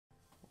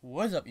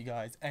What's up, you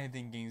guys?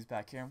 Anything Games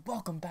back here, and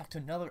welcome back to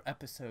another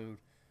episode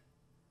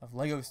of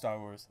LEGO Star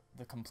Wars: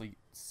 The Complete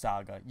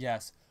Saga.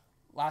 Yes,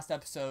 last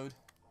episode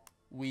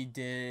we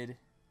did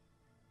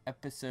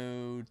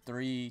episode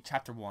 3,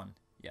 chapter 1.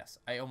 Yes,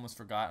 I almost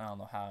forgot. I don't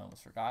know how I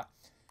almost forgot.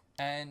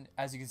 And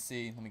as you can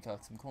see, let me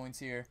collect some coins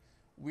here.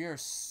 We are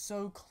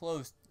so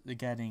close to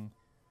getting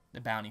the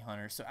bounty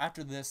hunter. So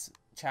after this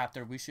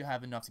chapter, we should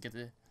have enough to get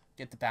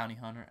the bounty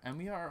hunter, and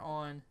we are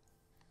on,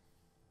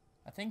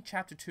 I think,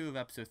 chapter 2 of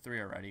episode 3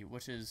 already,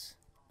 which is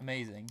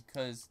amazing,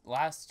 because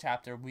last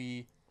chapter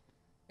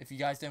if you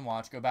guys didn't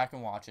watch, go back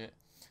and watch it,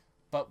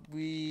 but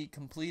we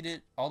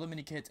completed all the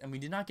mini kits, and we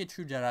did not get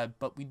True Jedi,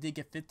 but we did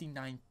get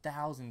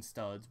 59,000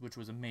 studs, which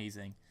was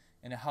amazing,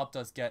 and it helped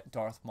us get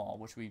Darth Maul,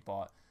 which we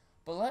bought.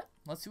 But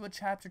let's see what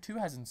chapter 2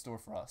 has in store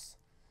for us.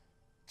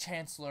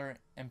 Chancellor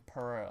and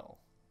Peril.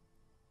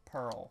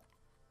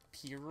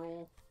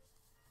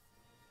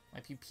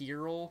 Might be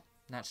Peril,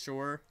 not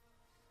sure.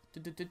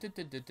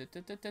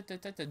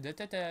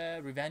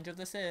 Revenge of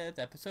the Sith,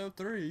 episode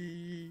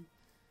 3,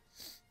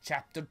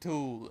 chapter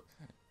 2,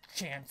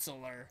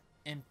 Chancellor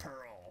in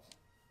Peril.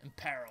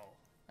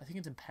 I think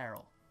it's in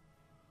Peril.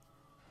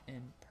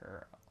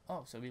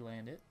 Oh, so we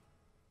landed.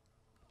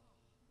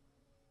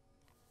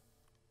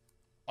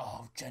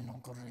 Oh,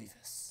 General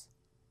Grievous.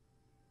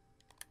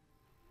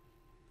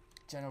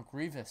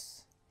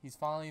 He's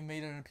finally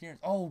made an appearance.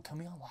 Oh, can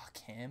we unlock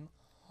him?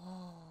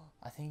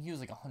 I think he was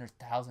like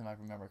 100,000 if I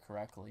remember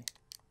correctly.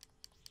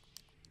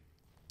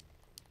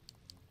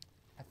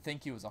 I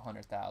think he was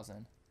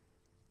 100,000.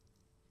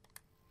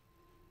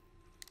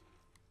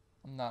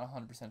 I'm not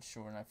 100%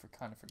 sure, and I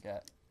kind of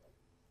forget.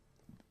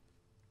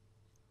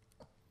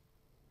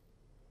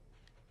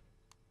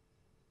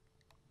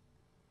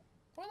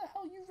 Where the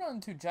hell you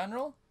run to,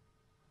 General?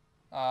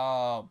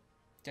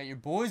 Get your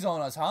boys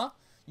on us, huh?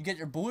 You get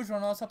your boys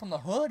running us up on the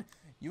hood?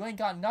 You ain't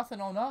got nothing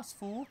on us,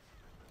 fool.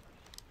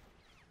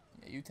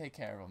 Yeah, you take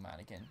care of him,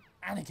 Anakin.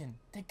 Anakin,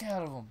 take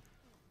care of him.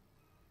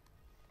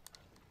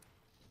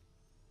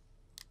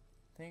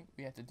 I think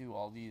we have to do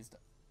all these to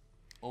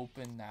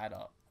open that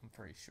up, I'm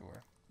pretty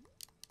sure.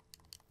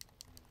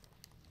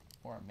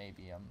 Or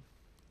maybe I'm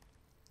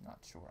not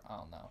sure. I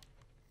don't know.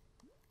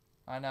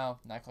 I know,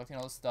 not collecting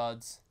all the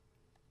studs.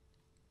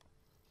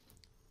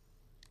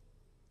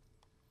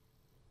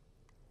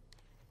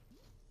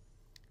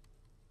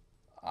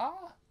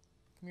 Ah!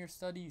 Come here,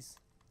 studies.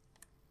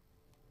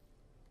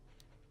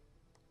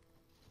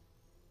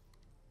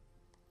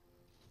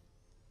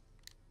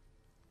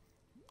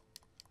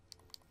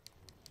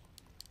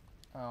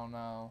 Oh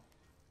no.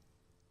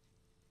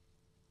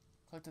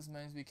 Collect as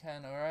many as we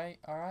can, alright?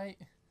 Alright?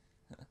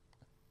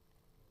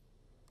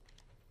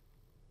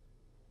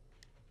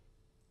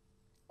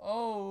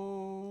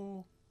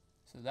 Oh!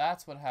 So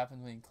that's what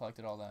happened when you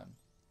collected all them.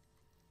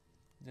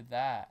 Did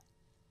that.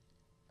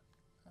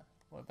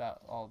 What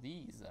about all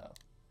these, though?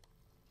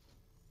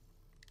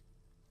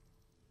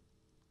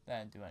 That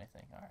didn't do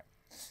anything.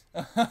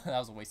 Alright. That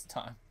was a waste of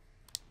time.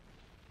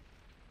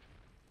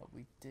 But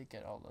we did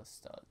get all those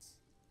studs.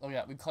 Oh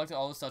yeah, we collected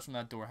all the studs from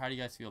that door. How do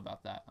you guys feel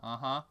about that?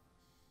 Uh-huh.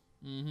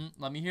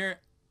 Let me hear it.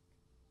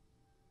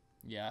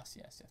 Yes.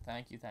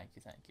 Thank you.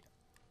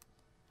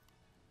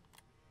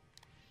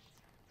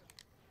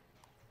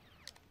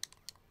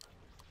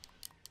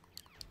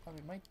 Oh,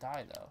 we might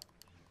die, though.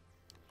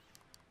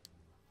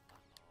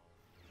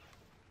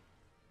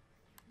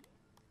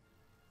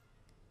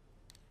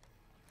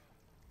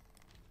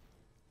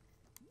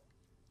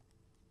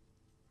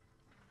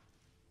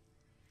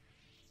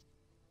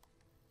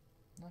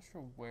 I'm not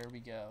sure where we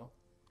go.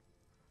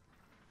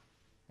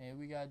 Maybe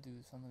we gotta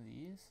do some of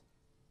these.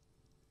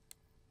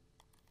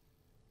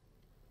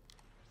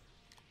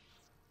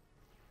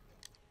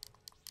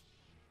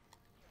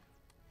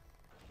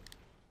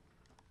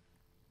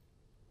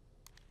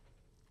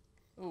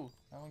 Ooh,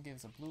 that one gave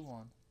us a blue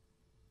one.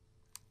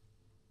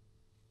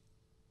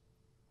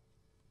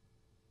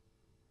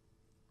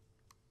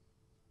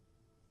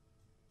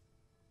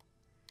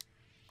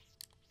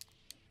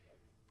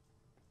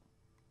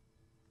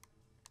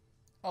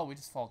 Oh, we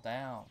just fall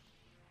down.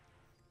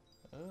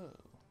 Oh.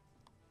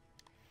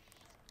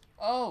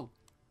 Oh!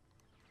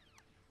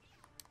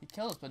 He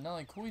killed us, but none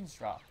of the coins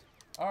dropped.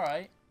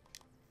 Alright.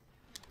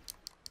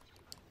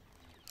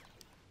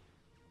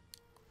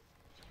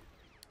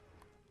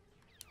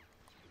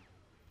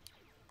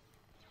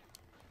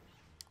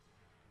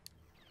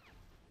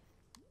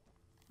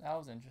 That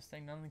was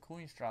interesting. None of the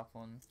coins dropped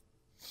when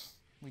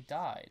we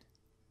died.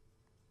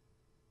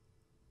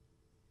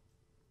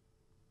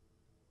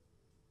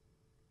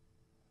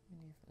 What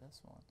do we need for this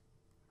one?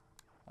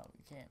 Oh,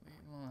 we can't. We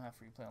won't have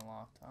replay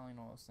unlocked. I don't even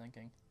know what I was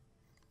thinking.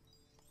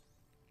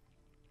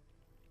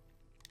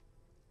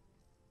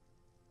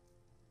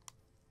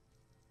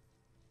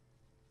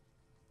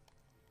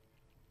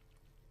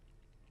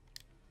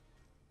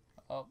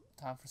 Oh,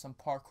 time for some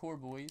parkour,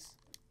 boys.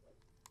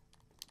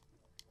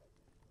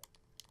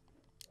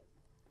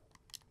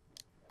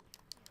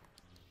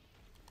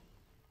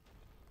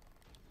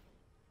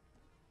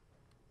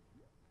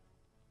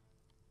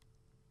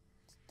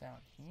 down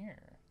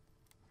here.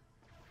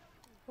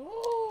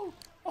 Oh!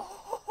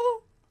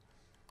 Oh!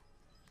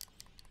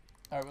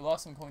 Alright, we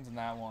lost some coins in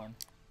that one.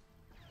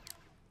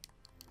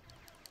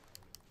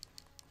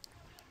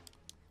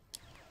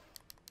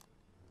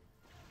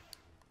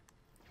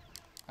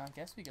 I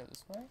guess we go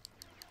this way.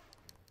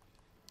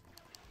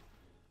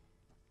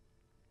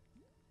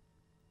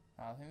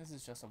 I think this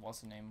is just a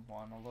what's-the-name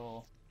one. A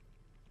little...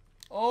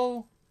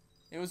 Oh!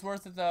 It was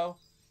worth it, though.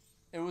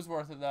 It was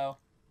worth it, though.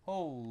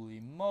 Holy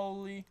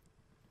moly.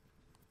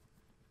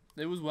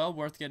 It was well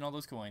worth getting all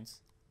those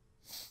coins.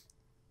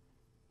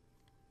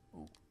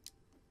 Ooh.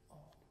 Oh,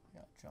 I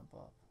gotta jump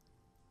up.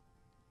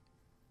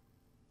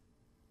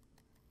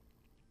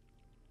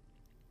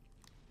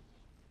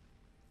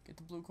 Get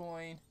the blue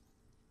coin.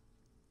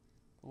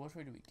 But which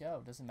way do we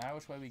go? Does it matter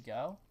which way we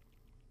go?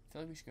 I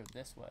feel like we should go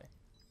this way.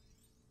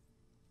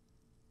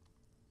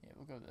 Yeah,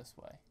 we'll go this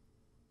way.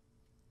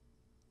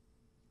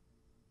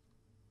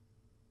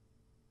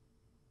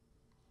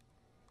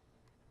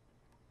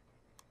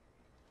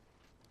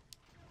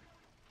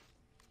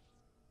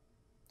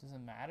 Does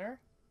it matter?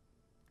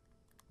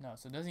 No,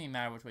 so it doesn't even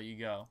matter which way you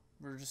go.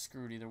 We're just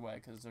screwed either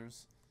way because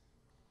there's...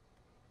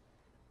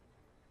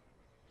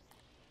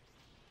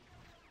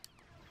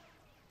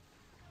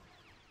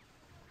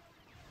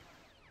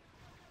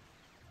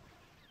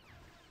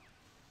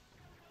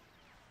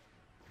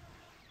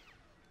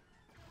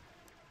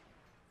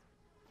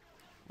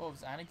 Whoa,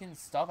 is Anakin's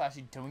stuff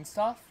actually doing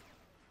stuff?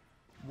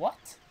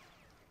 What?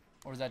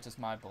 Or is that just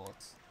my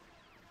bullets?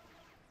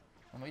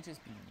 It might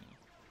just be me.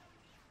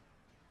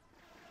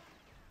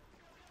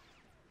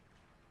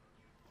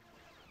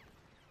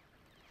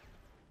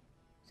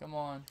 Come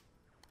on.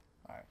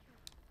 Alright.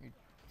 You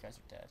guys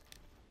are dead.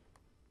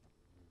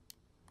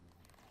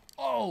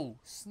 Oh!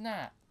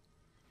 Snap!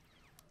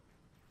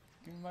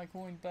 Give me my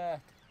coin back.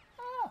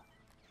 Ah!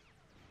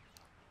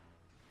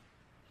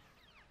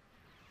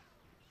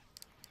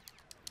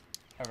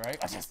 Alright.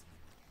 I just...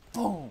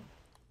 Boom!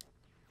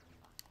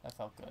 That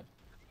felt good.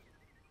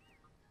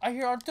 I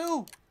hear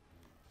R2!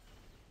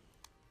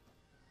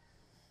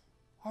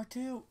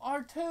 R2!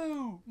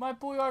 R2! My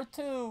boy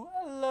R2!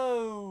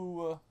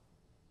 Hello!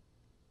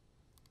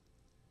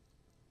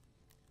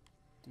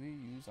 Do we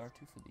use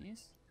R2 for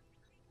these?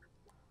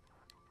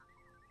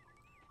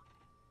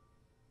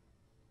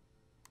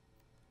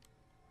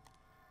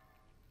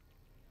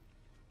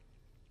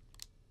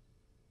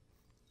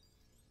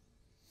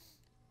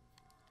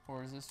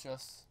 Or is this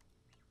just...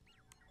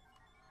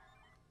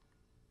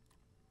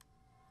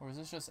 Or is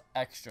this just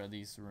extra,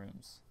 these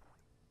rooms?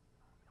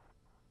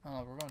 I don't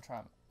know, we're gonna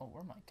try... Oh,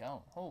 where am I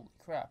going? Holy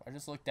crap, I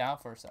just looked down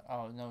for a sec.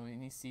 Oh, no, we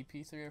need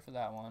CP3 for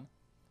that one.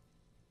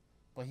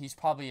 But he's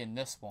probably in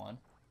this one.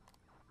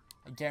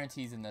 I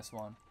guarantee he's in this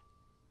one.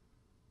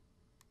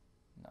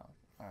 No.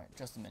 Alright,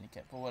 just a mini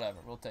kit, but whatever,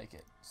 we'll take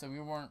it. So we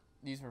weren't...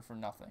 These were for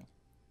nothing.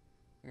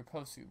 We were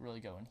supposed to really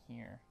go in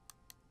here.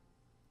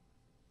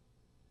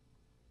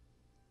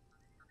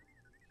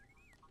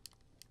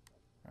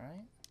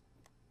 Right?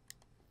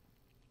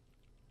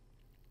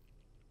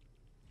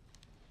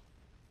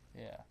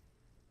 Yeah.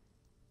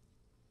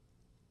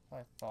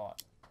 I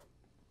thought.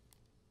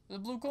 The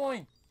blue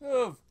coin!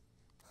 Move!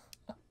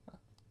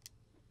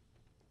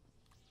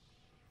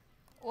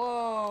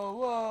 Whoa,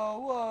 whoa,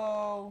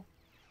 whoa!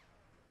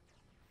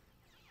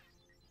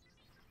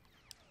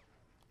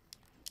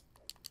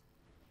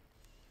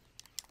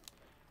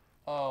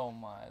 Oh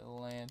my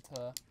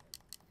lanta.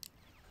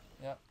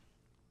 Yep.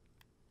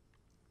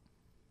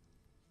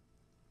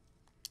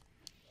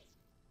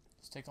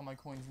 Just take all my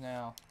coins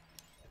now.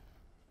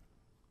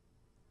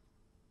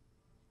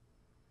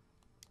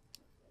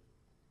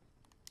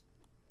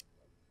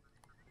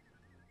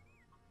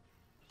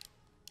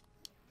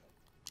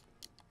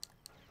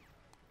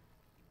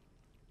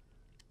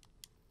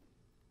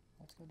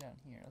 Let's go down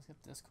here. Let's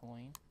get this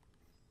coin.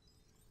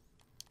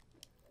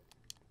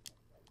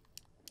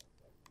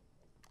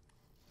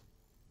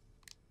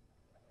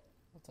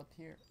 What's up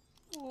here?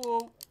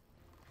 Whoa!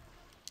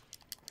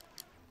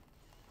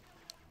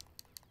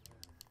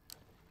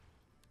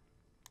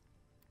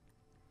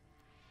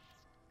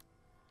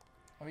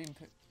 Are we even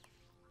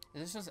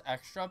is this just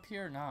extra up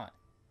here or not?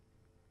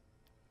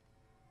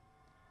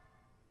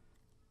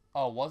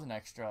 Oh, it was an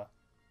extra.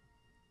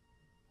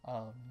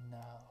 Oh no.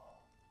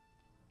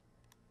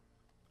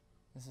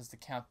 This is the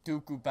Count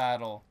Dooku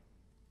battle.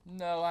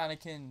 No,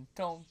 Anakin,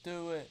 don't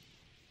do it.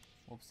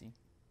 Whoopsie.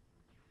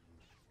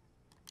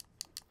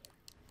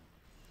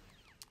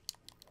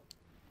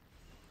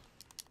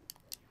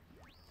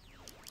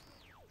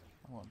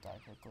 I'm gonna die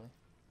quickly.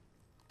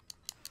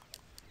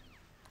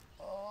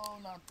 Oh,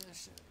 not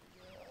this shit.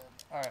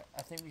 Alright,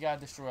 I think we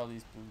gotta destroy all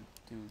these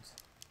dudes.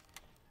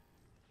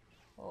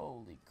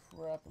 Holy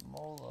crap,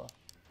 Mola.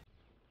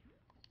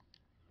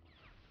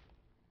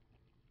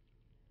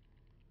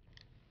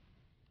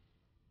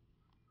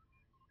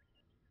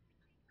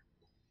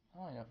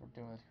 I don't know if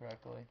we're doing this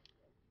correctly.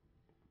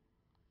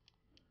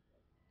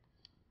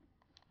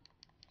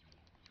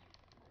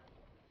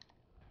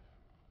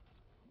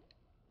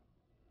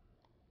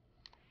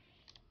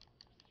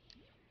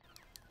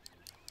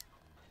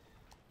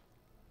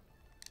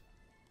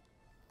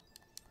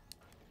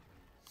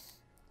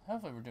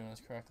 Hopefully we're doing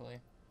this correctly.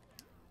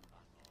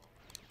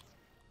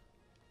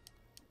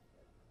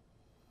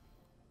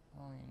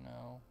 Oh, you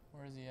know.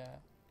 Where is he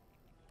at?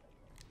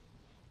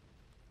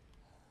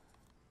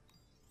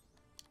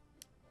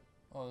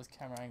 Oh, this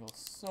camera angle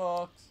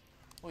sucks.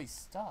 Oh, he's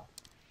stuck.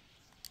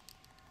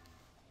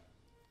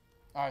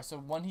 Alright, so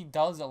when he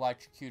does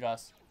electrocute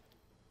us,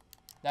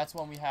 that's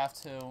when we have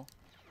to...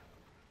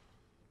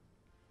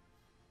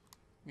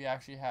 We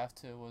actually have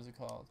to... What is it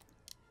called?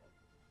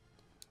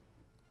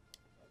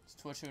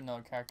 Switch to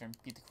another character and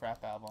beat the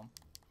crap out of him.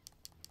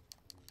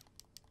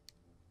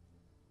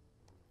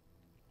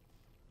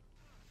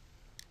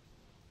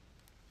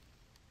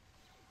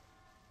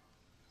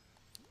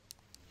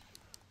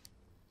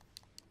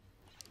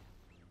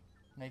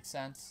 Makes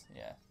sense?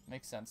 Yeah,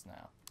 makes sense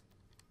now.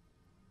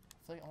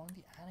 I feel like I want to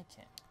be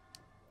Anakin.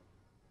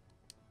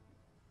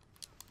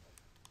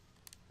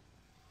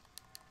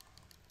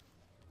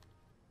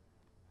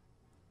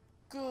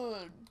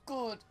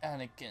 Good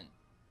Anakin.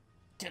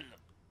 Kill him.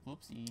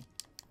 Whoopsie.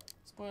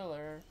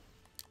 Spoiler.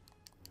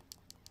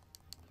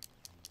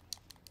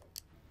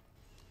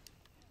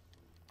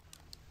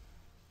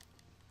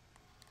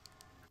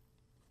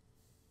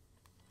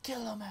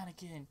 Kill him,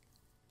 Anakin.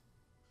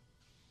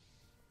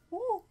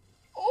 Woo!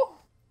 Oh!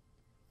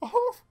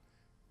 Oh!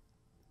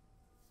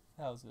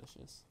 That was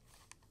vicious.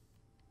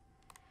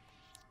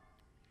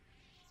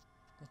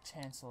 The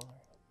Chancellor.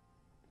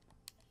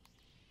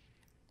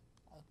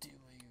 I'll do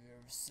what you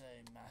ever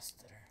say,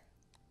 Master.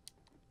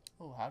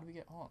 Oh, how do we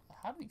get on?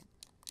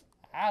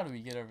 How do we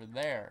get over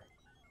there?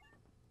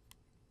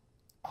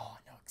 Oh,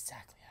 I know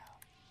exactly how.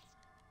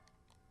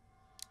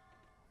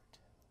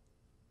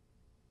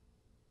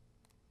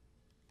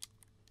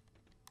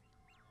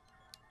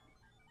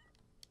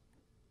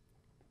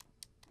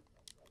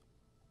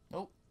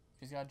 Nope.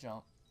 She's gotta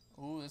jump.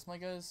 Ooh, this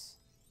might go.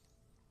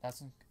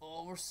 That's.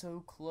 Oh, we're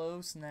so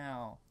close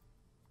now.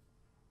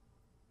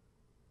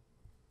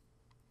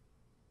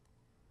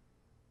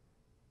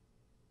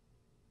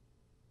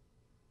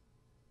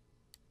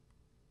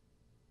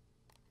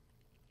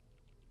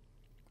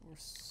 We're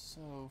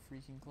so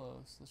freaking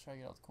close. Let's try to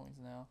get all the coins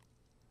now.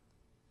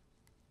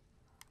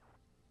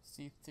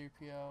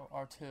 C3PO,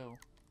 R2.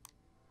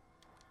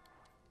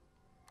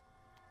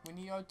 We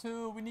need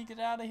R2. We need to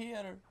get out of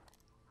here.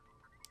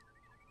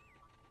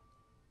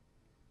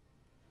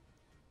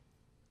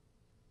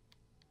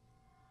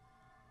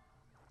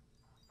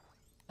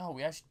 Oh,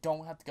 we actually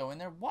don't have to go in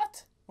there?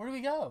 What? Where do we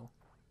go?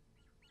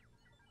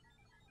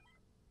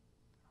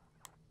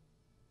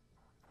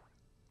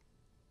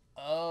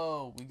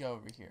 Oh, we go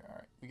over here.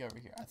 Alright, we go over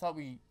here. I thought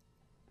we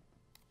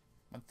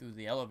went through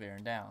the elevator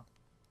and down.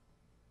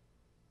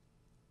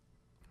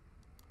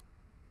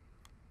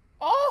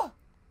 Oh!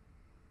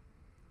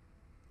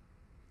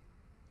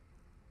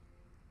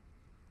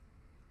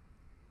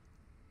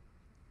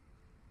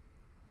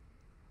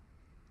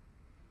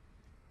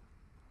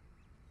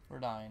 We're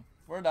dying.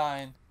 We're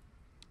dying.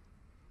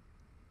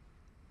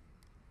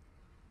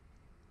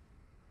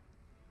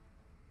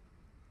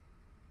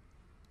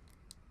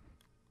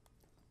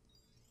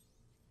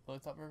 Really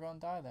thought we were going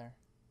to die there.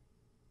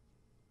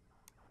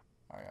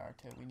 Alright,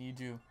 R2, we need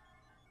you.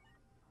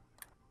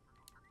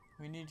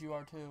 We need you,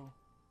 R2.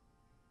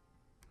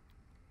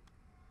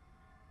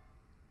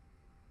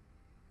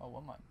 Oh,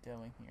 what am I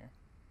doing here?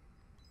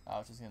 Oh, I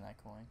was just getting that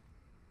coin.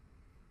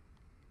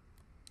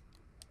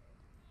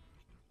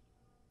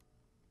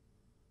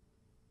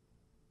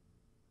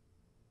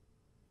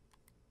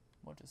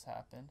 What just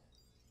happened?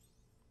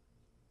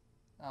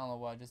 I don't know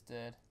what I just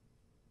did.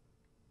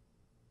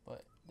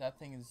 But that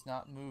thing is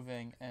not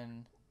moving,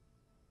 and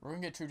we're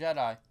gonna get True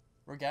Jedi.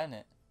 We're getting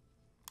it.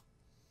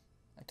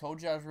 I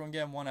told you guys we were gonna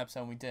get in one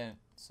episode, and we didn't.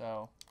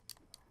 So,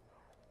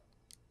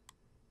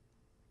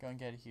 go and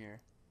get it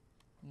here.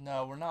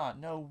 No, we're not.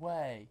 No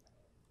way.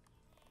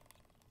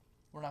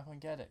 We're not gonna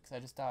get it, because I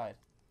just died.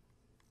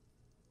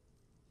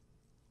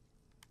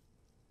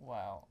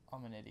 Wow,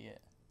 I'm an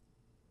idiot.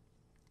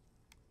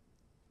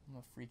 I'm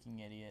a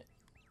freaking idiot.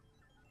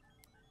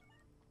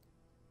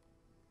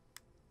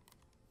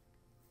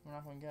 We're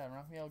not gonna get it. We're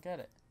not gonna be able to get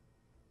it.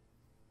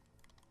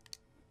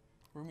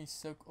 We're gonna be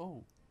so...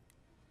 Oh.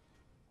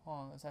 Hold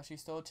on, there's actually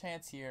still a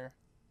chance here.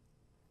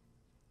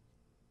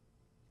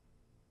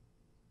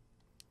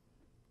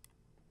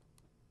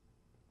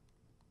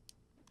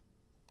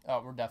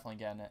 Oh, we're definitely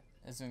getting it.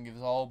 It's gonna give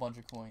us all a bunch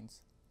of coins.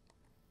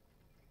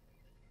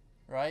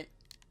 Right?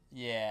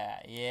 Yeah,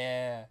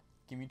 yeah.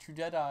 Give me True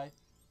Jedi.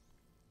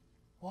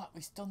 What?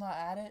 We still not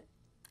at it?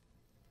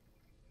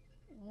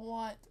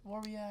 What? Where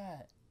are we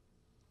at?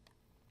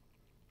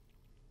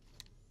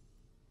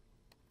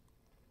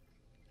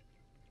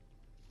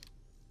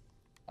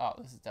 Oh,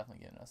 this is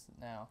definitely getting us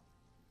now.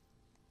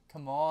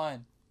 Come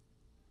on.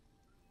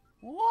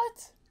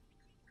 What?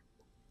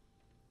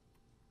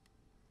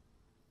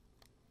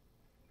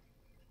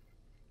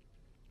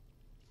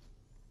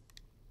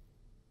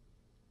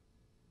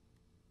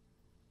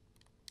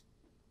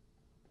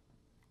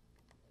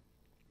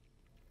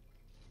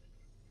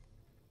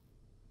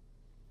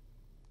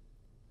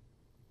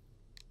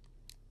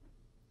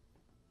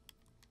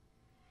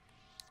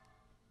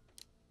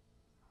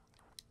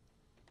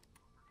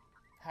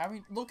 How are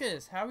we... Look at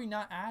this. How are we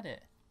not at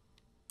it?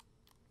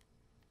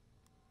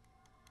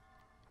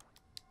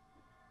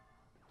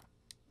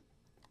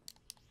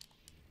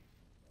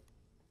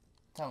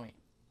 Tell me.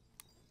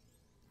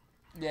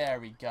 There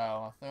we go.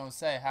 I was going to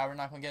say, how are we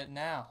not going to get it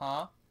now,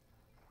 huh?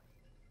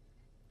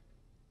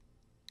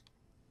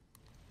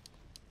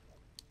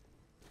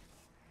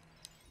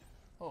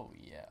 Oh,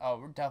 yeah. Oh,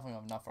 we're definitely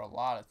have enough for a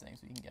lot of things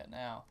we can get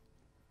now.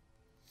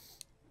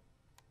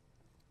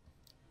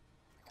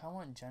 I kind of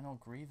want General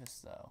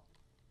Grievous, though.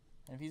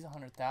 And if he's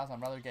 100,000, I'd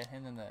rather get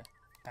him than the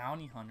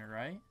Bounty Hunter,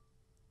 right?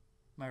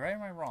 Am I right or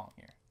am I wrong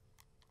here?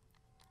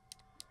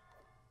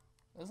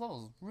 This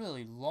level's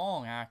really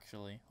long,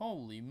 actually.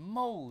 Holy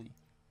moly.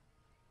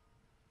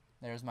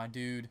 There's my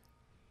dude.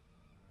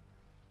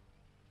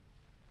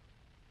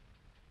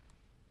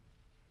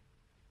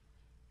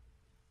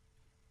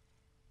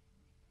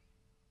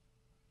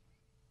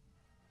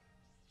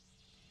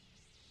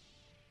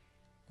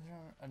 Is there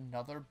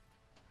another?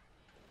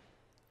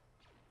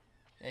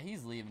 Yeah,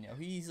 he's leaving, yo.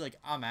 He's like,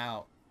 I'm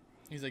out.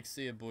 He's like,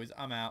 see ya, boys.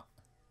 I'm out.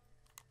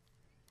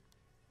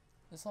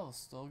 This level's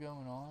still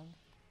going on?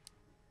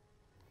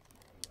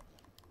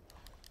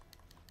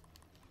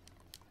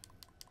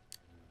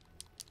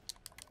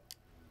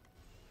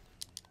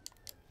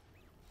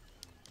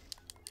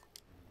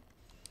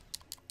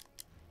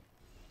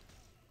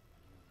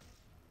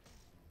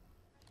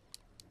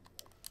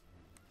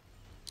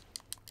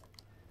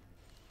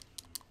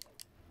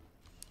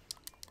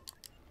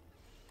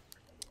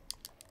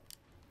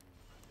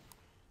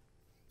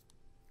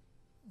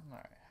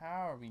 Alright,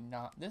 how are we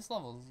not? This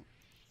level's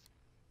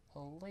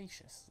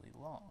hellaciously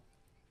long.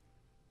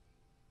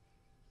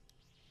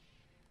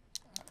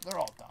 Right, they're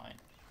all dying.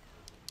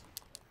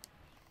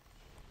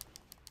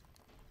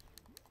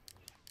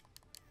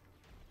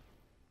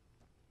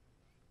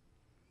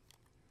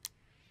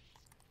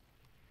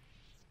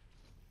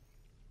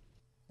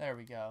 There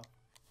we go.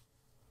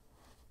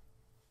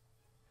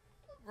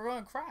 We're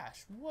gonna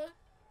crash. What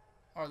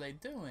are they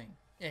doing?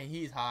 Yeah,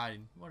 he's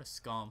hiding. What a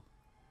scum.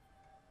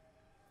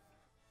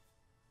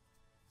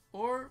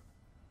 Or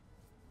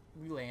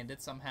we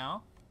landed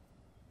somehow.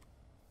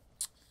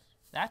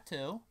 That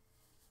too.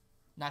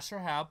 Not sure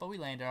how, but we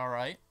landed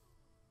alright.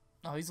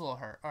 Oh, he's a little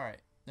hurt.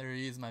 Alright. There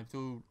he is, my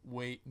dude.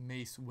 Wait,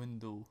 Mace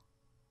Windu.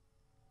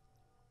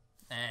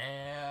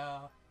 Yeah.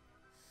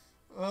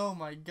 Oh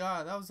my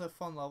god, that was a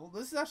fun level.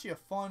 This is actually a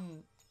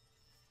fun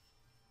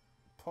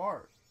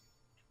part.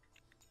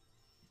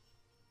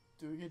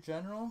 Do we get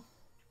General?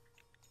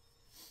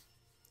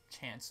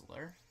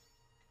 Chancellor.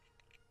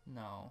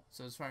 No.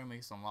 So it's probably gonna make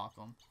us unlock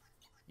them.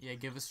 Yeah,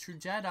 give us True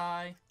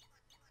Jedi.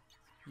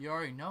 You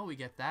already know we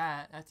get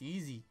that. That's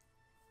easy.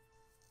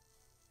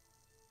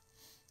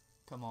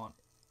 Come on.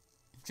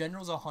 If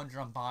General's 100,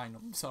 I'm buying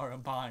them. Sorry,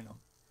 I'm buying them.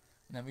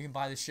 And then we can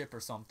buy the ship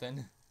or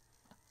something.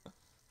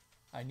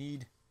 I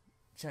need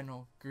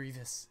General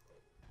Grievous.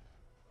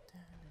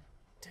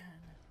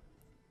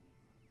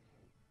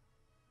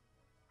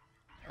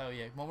 Oh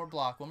yeah, one more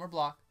block, one more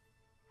block.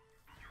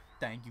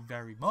 Thank you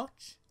very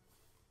much.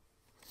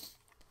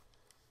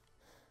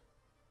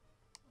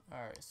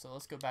 Alright, so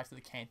let's go back to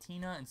the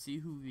cantina and see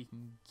who we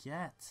can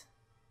get.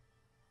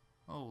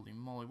 Holy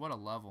moly, what a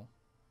level.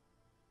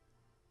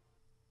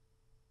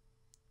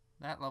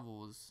 That level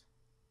was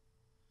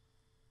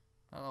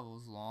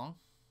long.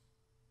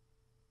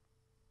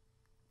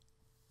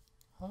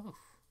 Oh.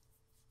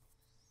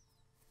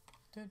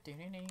 Oh,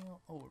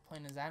 we're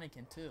playing as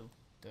Anakin too.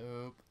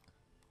 Dope.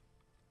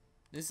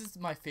 This is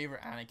my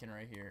favorite Anakin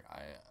right here.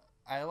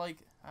 I like,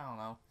 I don't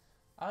know.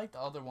 I like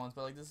the other ones,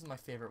 but like this is my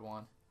favorite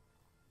one.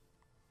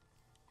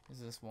 Is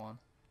this one.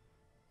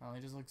 Oh,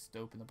 he just looks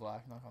dope in the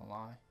black, not gonna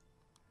lie.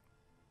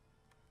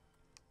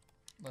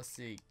 Let's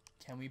see.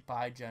 Can we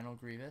buy General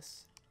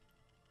Grievous?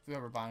 If we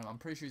ever buy him, I'm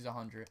pretty sure he's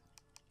 100.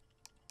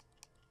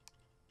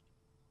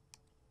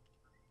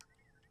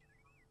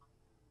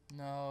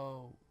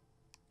 No.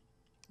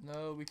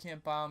 No, we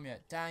can't buy him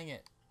yet. Dang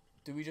it.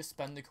 Do we just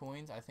spend the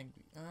coins? I think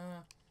we,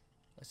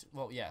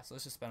 well, yeah, so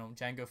let's just spend them.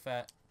 Jango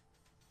Fett.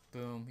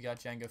 Boom, we got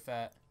Jango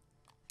Fett.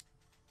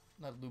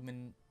 That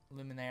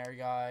Luminary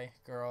guy,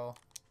 girl.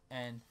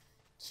 And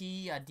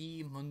Ki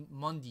Adi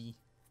Mundi.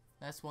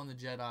 That's one of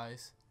the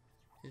Jedis.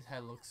 His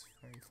head looks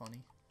very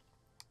funny.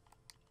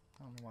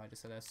 I don't know why I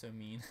just said that's so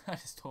mean. I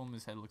just told him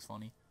his head looks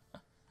funny.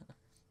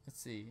 Let's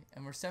see.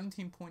 And we're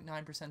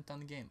 17.9% done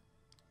the game.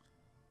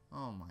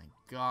 Oh my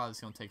god, it's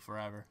gonna take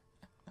forever.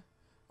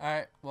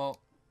 Alright, well,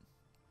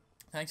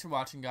 thanks for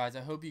watching, guys.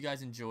 I hope you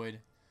guys enjoyed.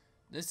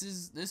 This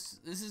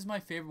is my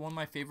favorite, one of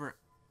my favorite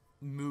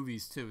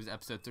movies too, is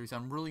episode 3. So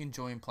I'm really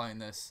enjoying playing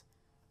this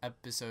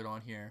episode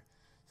on here.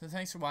 So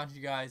thanks for watching,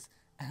 you guys,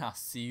 and I'll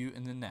see you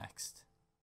in the next.